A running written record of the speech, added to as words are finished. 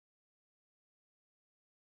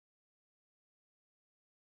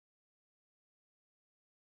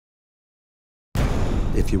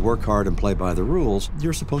If you work hard and play by the rules,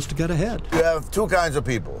 you're supposed to get ahead. You have two kinds of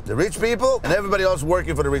people, the rich people and everybody else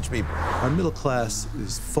working for the rich people. Our middle class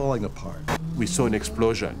is falling apart. We saw an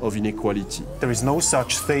explosion of inequality. There is no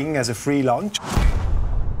such thing as a free lunch.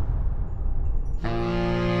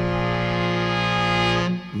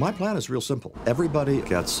 My plan is real simple. Everybody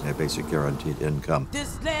gets a basic guaranteed income.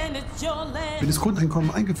 Wenn das Grundeinkommen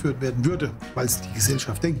eingeführt werden würde, weil es die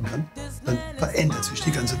Gesellschaft denken kann, dann verändert sich die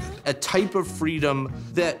ganze Welt. A type of freedom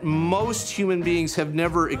that most human beings have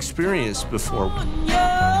never experienced before.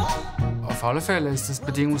 Auf alle Fälle ist das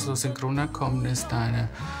bedingungslose Grundeinkommen eine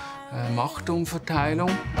Machtumverteilung.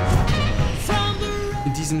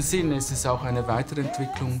 In diesem Sinne ist es auch eine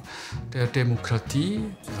Weiterentwicklung der Demokratie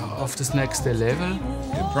auf das nächste Level.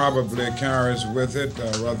 It probably carries with it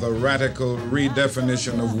a rather radical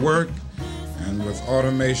redefinition of work, and with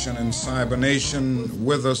automation and cybernation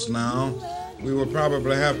with us now, we will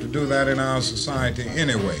probably have to do that in our society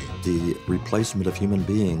anyway. The replacement of human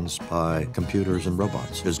beings by computers and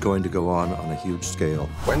robots is going to go on a huge scale.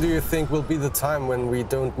 When do you think will be the time when we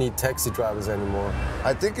don't need taxi drivers anymore?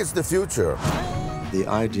 I think it's the future. The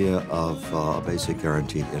idea of a basic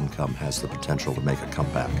guaranteed income has the potential to make a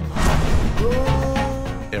comeback.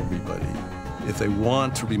 Everybody, if they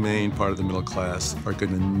want to remain part of the middle class, are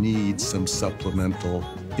going to need some supplemental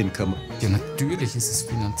income. Ja, natürlich ist es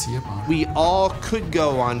finanzierbar. We all could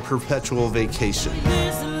go on perpetual vacation.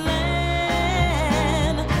 This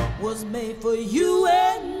land was made for you and